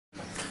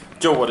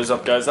Yo, what is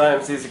up guys, I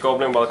am CC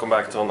Goblin, welcome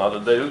back to another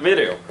daily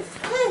video.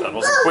 That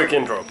was a quick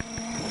intro.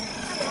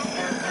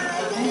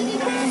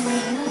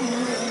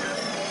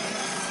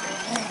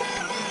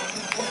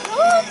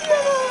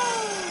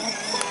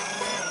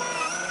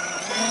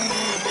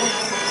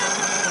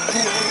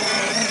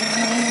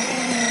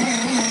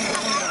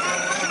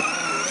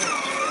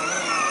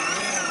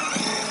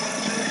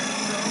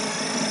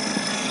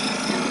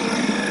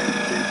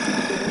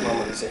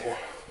 What is it here?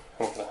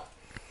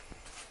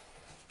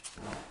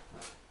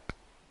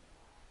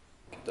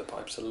 Give the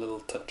pipes a little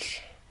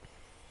touch.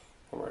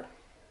 And we're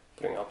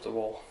putting up the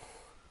wall.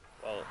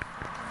 Well,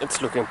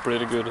 it's looking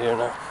pretty good here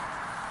now.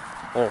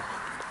 The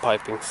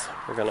pipings,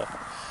 we're gonna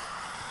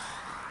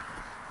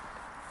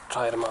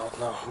try them out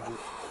now.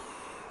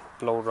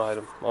 Blow dry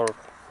them, or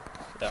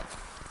yeah,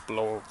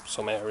 blow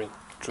some air in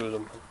through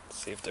them and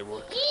see if they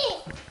work.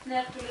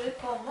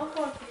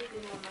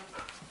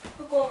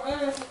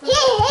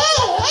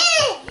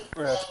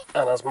 We're at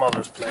Anna's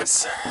mother's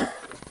place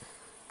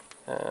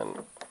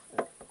and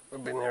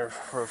we've been here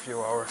for a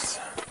few hours.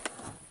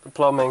 The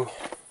plumbing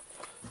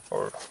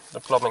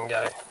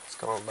guy is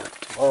coming back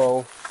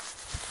tomorrow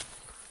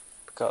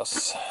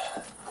because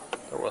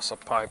there was a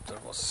pipe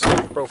that was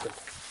broken.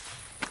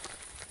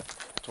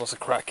 It was a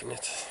crack in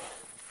it.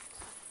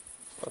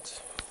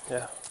 But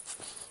yeah,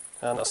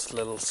 Anna's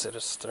little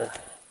sister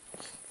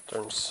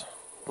turns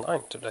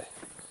 9 today.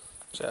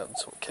 She had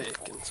some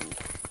cake and some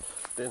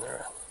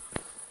dinner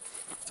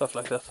and stuff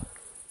like that.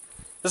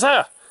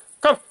 Isaiah,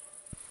 come!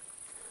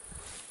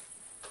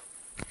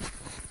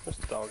 Where's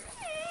the dog?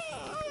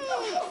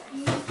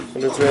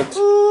 Vill du tvätt?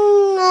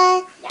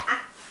 Nej.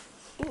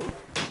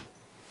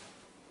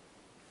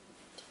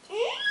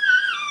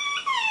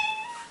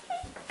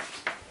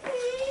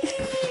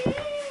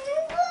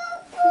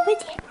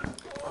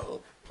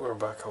 Well, we're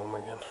back home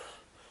again.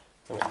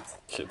 I mean,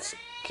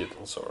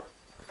 kittens are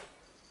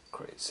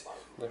crazy.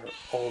 They're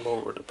all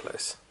over the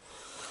place.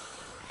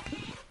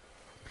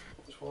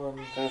 There's one,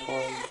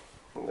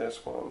 and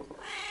there's one.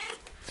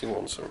 She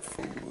wants some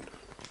food.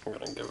 I'm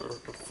gonna give her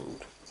the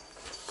food.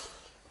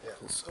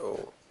 Yeah.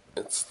 So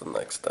it's the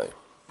next day.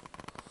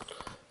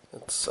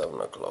 It's 7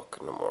 o'clock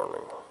in the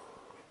morning.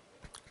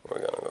 We're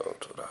gonna go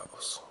to the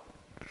house.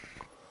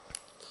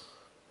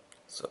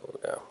 So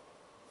yeah.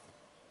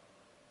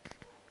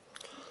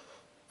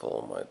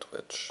 Follow my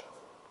Twitch.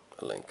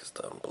 The link is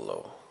down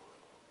below.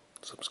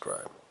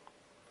 Subscribe.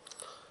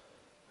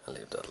 And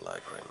leave that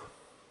like ring.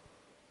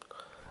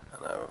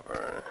 And have a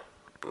very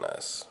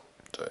nice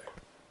day.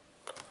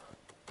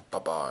 Bye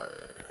bye.